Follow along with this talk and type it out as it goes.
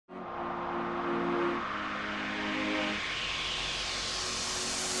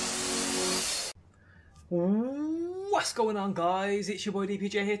What's going on, guys? It's your boy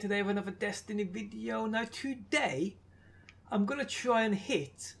DPJ here today with another Destiny video. Now today I'm gonna try and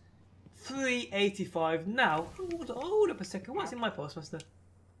hit 385. Now hold up a second, what's in my postmaster?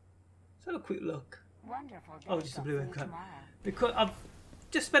 Let's have a quick look. Oh, just a blue ink. Because I've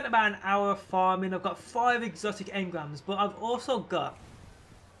just spent about an hour farming. I've got 5 exotic engrams, but I've also got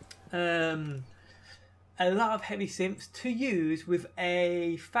a lot of heavy simps to use with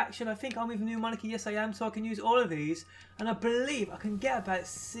a faction. I think I'm with New Monarchy. Yes, I am. So I can use all of these, and I believe I can get about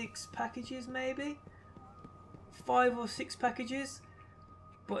 6 packages, maybe 5 or 6 packages.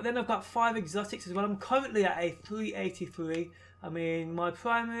 But then I've got 5 exotics as well. I'm currently at a 383. I mean, my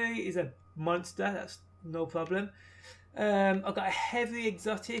primary is a monster. That's no problem. I've got a heavy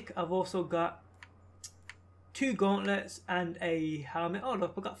exotic. I've also got 2 gauntlets and a helmet. Oh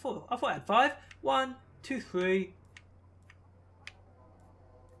look, I've got 4. I thought I had 5. 1, 2, 3,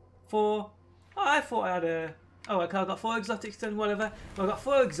 4. Oh, I thought I had a. Oh, okay, I've got 4 exotics then, whatever. I've got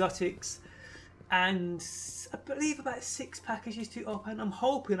 4 exotics and I believe about 6 packages to open. I'm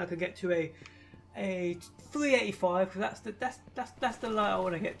hoping I can get to a 385 because that's the light I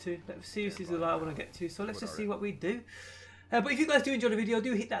want to get to. That seriously is the light I want to get to. So let's just see what we do. But if you guys do enjoy the video,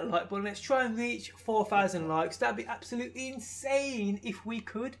 do hit that like button. Let's try and reach 4,000 likes. That'd be absolutely insane if we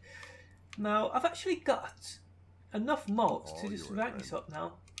could. Now, I've actually got enough mods to just rank this up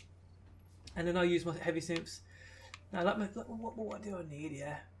now. And then I'll use my heavy simps. Now, what do I need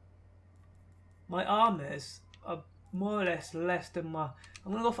here? My armors are more or less less than my...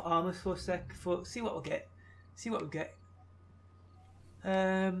 I'm going to go for armors for a sec. See what we'll get. See what we get.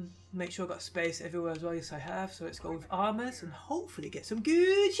 Make sure I've got space everywhere as well. Yes, I have. So let's go with armors and hopefully get some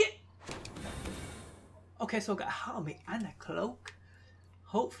good shit. Okay, so I've got a helmet and a cloak.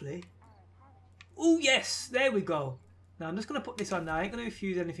 Hopefully. Oh yes, there we go. Now I'm just going to put this on now. I ain't going to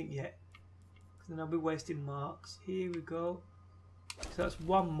refuse anything yet, because then I'll be wasting marks. Here we go. So that's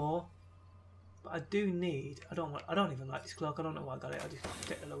 1 more. But I do need... I don't even like this cloak. I don't know why I got it. I just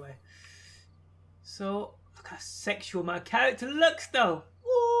take it away. So look how sexual my character looks though.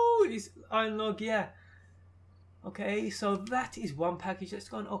 Woo! This iron log, yeah. Okay, so that is 1 package. Let's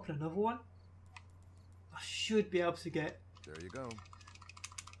go and open another one. I should be able to get... There you go.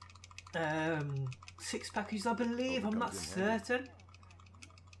 6 packages, I believe. I'm not certain,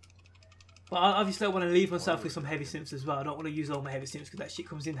 but I obviously don't want to leave myself with some heavy simps as well. I don't want to use all my heavy simps because that shit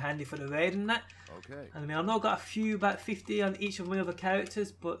comes in handy for the raid and that. Okay. And I mean, I know I've got a few, about 50 on each of my other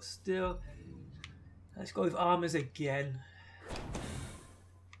characters, but still. Let's go with armors again.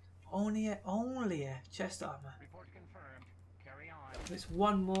 Only a chest armor. It's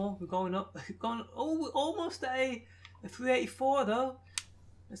 1 more. We're going up. Going. Oh, we're almost at a 384 though.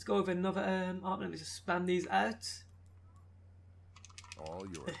 Let's go with another armor. Let me just spam these out. All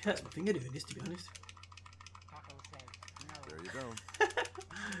yours. It hurts my finger doing this, to be honest. There you go.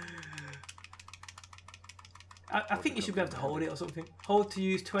 I think you should be able to hold it or something. Hold to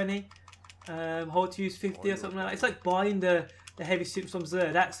use 20. Hold to use 50 or something like that. It's like buying the heavy simps from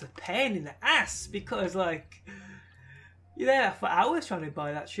there. That's a pain in the ass because like you're there for hours trying to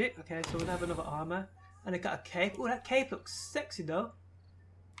buy that shit. Okay, so we'll have another armor. And I got a cape. Oh, that cape looks sexy though.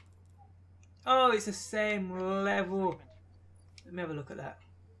 Oh, it's the same level. Let me have a look at that.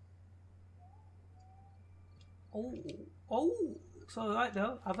 Oh, looks alright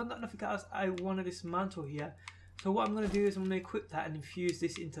though. I haven't got nothing else I want to dismantle here. So what I'm going to do is I'm going to equip that and infuse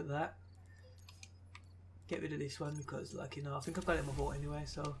this into that. Get rid of this one because, like, you know, I think I've got it in my vault anyway.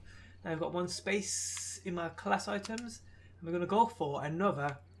 So now I've got 1 space in my class items. And we're going to go for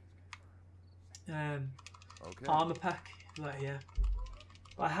another armor pack right here.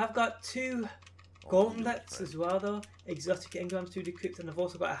 I have got 2 gauntlets as well though, exotic engrams to decrypt, and I've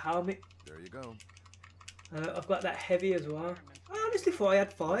also got a helmet. There you go. I've got that heavy as well. I honestly thought I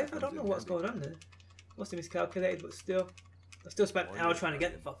had 5. I don't know what's going on there. Must have miscalculated, but still. I still spent an hour trying to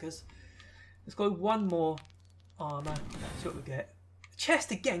get the fuckers. Let's go 1 more armor. See what we get.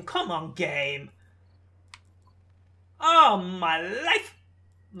 Chest again, come on game. Oh my life.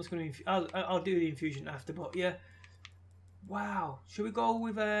 I'm just gonna. I'll do the infusion after, but yeah. Wow, should we go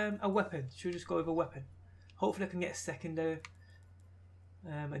with a weapon? Should we just go with a weapon? Hopefully I can get a secondary.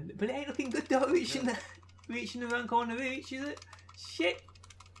 But it ain't looking good though, reaching the round corner reach, is it? Shit!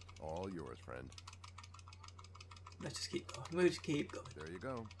 All yours, friend. Let's just keep going. We'll just keep going. There you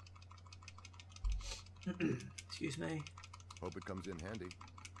go. Excuse me. Hope it comes in handy.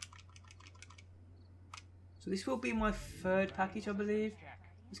 So this will be my 3rd package, I believe.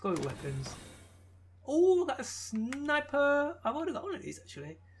 Let's go with weapons. Oh, I got a sniper. I've already got 1 of these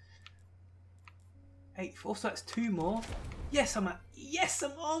actually. 8, 4, so that's 2 more. Yes, I'm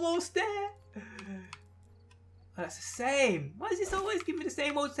almost there. that's the same. Why does this always give me the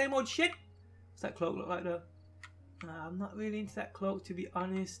same old shit? What's that cloak look like though? I'm not really into that cloak, to be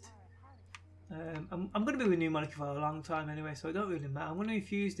honest. I'm going to be with New Monarchy for a long time anyway, so it don't really matter. I'm going to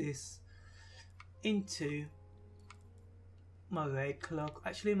infuse this into my raid cloak,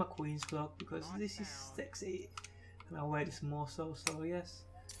 actually my queen's cloak, because this is sexy and I'll wear this more so yes.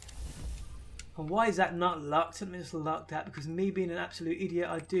 And why is that not locked? Let me just lock that, because me being an absolute idiot,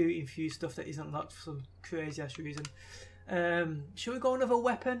 I do infuse stuff that isn't locked for some crazy ass reason. Should we go another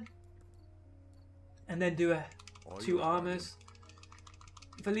weapon and then do a 2 armors?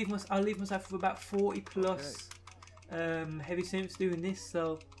 If I leave I'll leave myself with about 40 plus heavy simps doing this,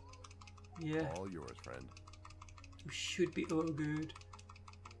 so yeah. All yours, friend. We should be all good.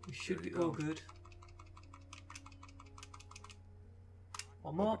 We should be all good.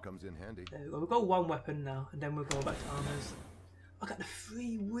 One more. Comes in handy. There we go. We've got 1 weapon now, and then we'll go back to armors. I got the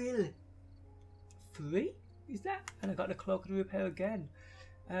free will. 3? Is that? And I got the cloak and repair again.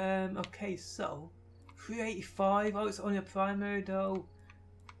 Okay, so 385. Oh, it's only a primary though.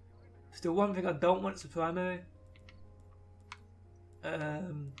 Still, one thing I don't want is a primary.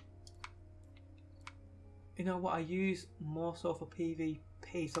 You know what? I use more so for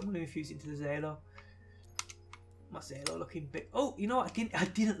PvP, so I'm going to infuse it into the Zalo. My Zalo looking big. Oh, you know what? I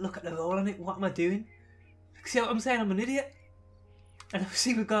didn't look at the roll on it. What am I doing? See what I'm saying? I'm an idiot. And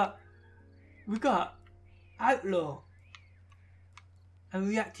see, we got Outlaw and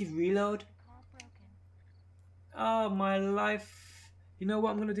Reactive Reload. Oh my life. You know what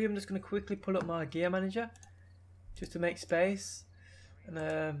I'm going to do? I'm just going to quickly pull up my gear manager just to make space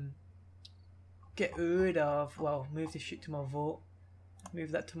and get rid of, well, move this shit to my vault,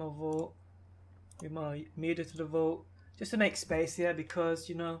 move that to my vault, move my meter to the vault, just to make space here, because,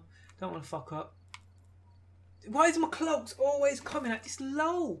 you know, don't want to fuck up. Why is my cloaks always coming at this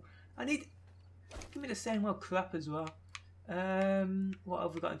low? I need, give me the same old crap as well. What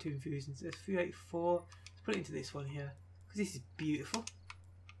have we got into infusions? There's 384. Let's put it into this one here, because this is beautiful.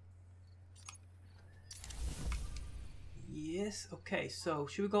 Yes, okay, so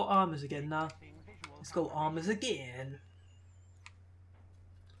should we go armors again now? Let's go armors again.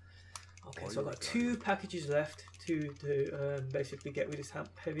 Okay, so I've got 2 packages left to basically get rid of this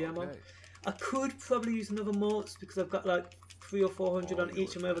heavy ammo. I could probably use another morts, because I've got like 300 or 400 on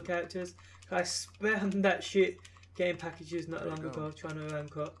each of my other characters. I spammed that shit getting packages not long ago, trying to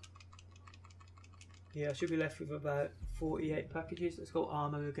rank up. Yeah, I should be left with about 48 packages. Let's go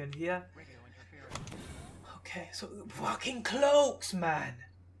armor again here. Okay, so fucking cloaks, man.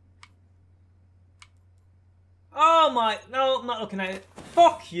 Oh my, no, I'm not looking at it.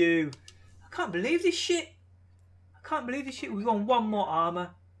 Fuck you. I can't believe this shit. I can't believe this shit. We've got 1 more armor.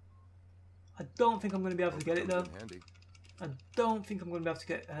 I don't think I'm going to be able to get it though. I don't think I'm going to be able to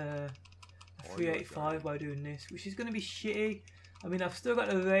get a 385 by doing this, which is going to be shitty. I mean, I've still got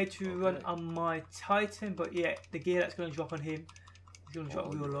the raid to run on my Titan, but yeah, the gear that's going to drop on him is going to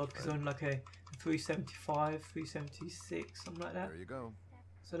drop real low, because on like a 375, 376, something like that. There you go.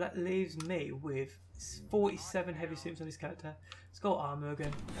 So that leaves me with 47 heavy simps on this character. Let's go armor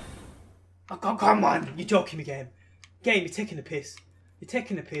again. Oh, come on! You're joking me, game. Game, you're taking the piss. You're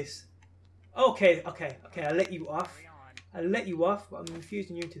taking the piss. Okay, I'll let you off. I'll let you off, but I'm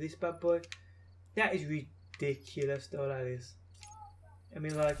infusing you into this bad boy. That is ridiculous, though, that is. I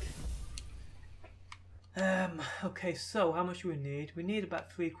mean, like... okay, so how much do we need? We need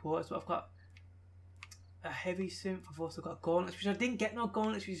about 3/4, but I've got a heavy simp. I've also got gauntlets, which I didn't get no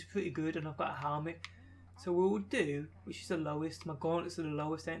gauntlets, which is pretty good, and I've got a helmet. So we'll do, which is the lowest. My gauntlets are the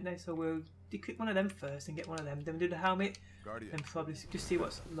lowest, ain't they? So we'll decrypt one of them first and get one of them. Then we'll do the helmet, and probably just see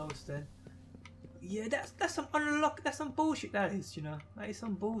what's lowest then. Yeah, that's some unlock. That's some bullshit. That is, you know, that is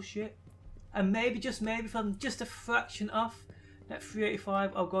some bullshit. And maybe, just maybe, if I'm just a fraction off that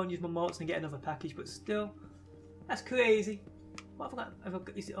 385, I'll go and use my motes and get another package. But still, that's crazy. What have I got? Have I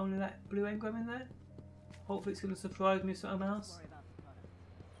got, is it only that blue engram in there? Hopefully it's going to surprise me with something else.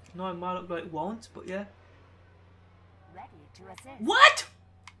 No, it might look like it won't, but yeah. Ready to assist. What?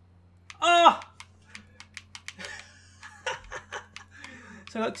 Oh!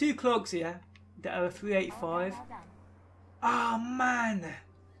 So I got 2 cloaks here that are 385. Oh man!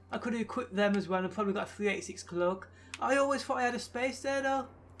 I could have equipped them as well. I probably got a 386 cloak. I always thought I had a space there though.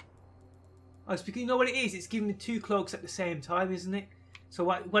 I was speaking. You know what it is? It's giving me 2 cloaks at the same time, isn't it? So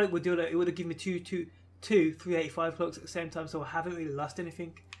what it would do, like, it would have given me two 385 cloaks at the same time. So I haven't really lost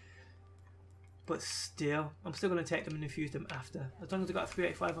anything. But still, I'm still going to take them and infuse them after. As long as I got a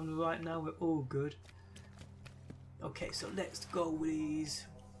 385 on the right now, we're all good. Okay, so let's go with these.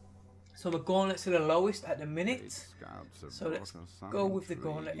 So the gauntlets are the lowest at the minute. So let's go with the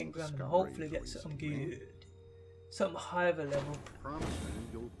gauntlet engram and hopefully get something good. Something higher of a level. Promise me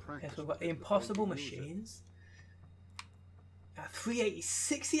you'll practice. Yes, we've got the it before impossible you use it. machines.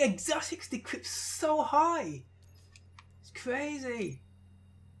 386. The exotics decrypt so high. It's crazy.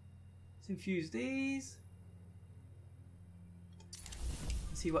 Let's infuse these.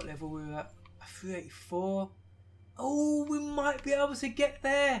 Let's see what level we're at. 384. Oh, we might be able to get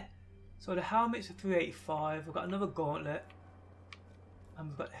there. So the helmet's a 385. We've got another gauntlet. And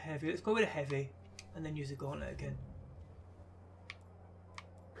we've got the heavy. Let's go with the heavy. And then use the gauntlet again.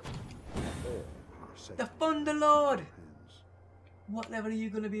 All are safe. The Thunderlord! Hands. What level are you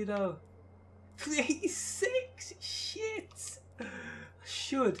going to be though? 386? Shit!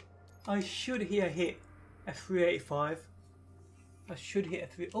 I should hit a hit at 385. I should hit a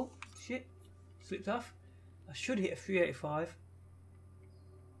 3... Oh, shit. Slipped off. I should hit a 385.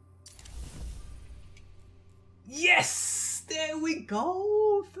 Yes! There we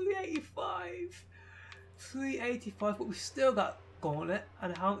go! 385. 385, but we've still got gauntlet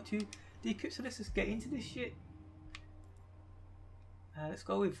and helmet to decrypt, so let's just get into this shit. Let's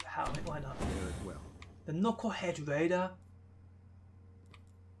go with helmet, why not? Wear it well. The Knucklehead Raider.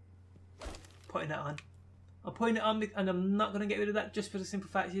 Putting that on. I'm putting it on and I'm not going to get rid of that just for the simple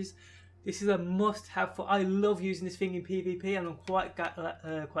fact is this is a must have for... I love using this thing in PvP and I'm quite glad,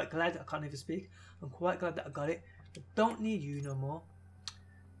 I can't even speak. I'm quite glad that I got it. I don't need you no more.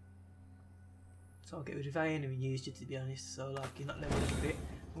 So I'll get rid of that. I ain't even used you to be honest. So like you're not leveling a bit.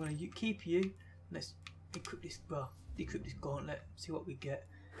 I'm going to keep you. Let's equip this, decrypt this gauntlet. See what we get.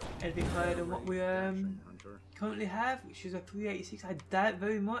 Anything higher than what we currently have, which is a 386. I doubt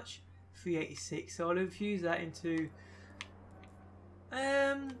very much. 386. So I'll infuse that into.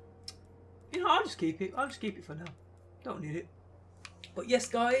 You know, I'll just keep it. I'll just keep it for now. Don't need it. But yes,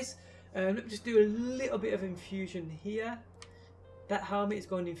 guys. Let me just do a little bit of infusion here. That helmet is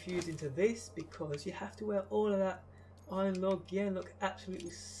going to infuse into this because you have to wear all of that iron log gear and look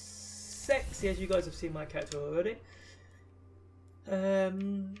absolutely sexy, as you guys have seen my character already.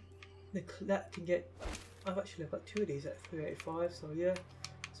 That can get... I've got 2 of these at 385, so yeah,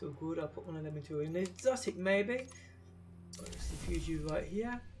 it's all good. I'll put one of them into an exotic maybe. Let's infuse you right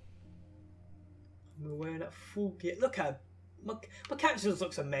here. We're wearing that full gear. Look how my character just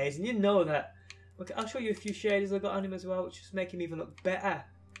looks amazing. You know that. Okay, I'll show you a few shaders I've got on him as well, which just make him even look better.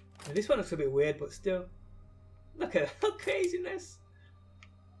 Now, this one looks a bit weird, but still, look at that craziness.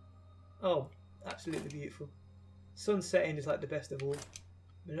 Oh, absolutely beautiful. Sun setting is like the best of all.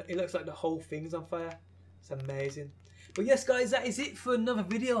 I mean, it looks like the whole thing's on fire. It's amazing. But yes, guys, that is it for another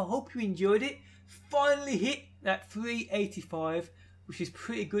video. I hope you enjoyed it. Finally hit that 385. Which is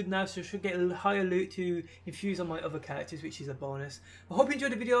pretty good now, so I should get a higher loot to infuse on my other characters, which is a bonus. I hope you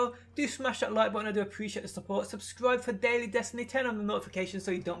enjoyed the video. Do smash that like button, I do appreciate the support. Subscribe for daily Destiny, turn on the notifications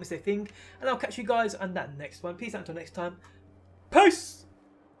so you don't miss a thing. And I'll catch you guys on that next one. Peace out until next time. Peace!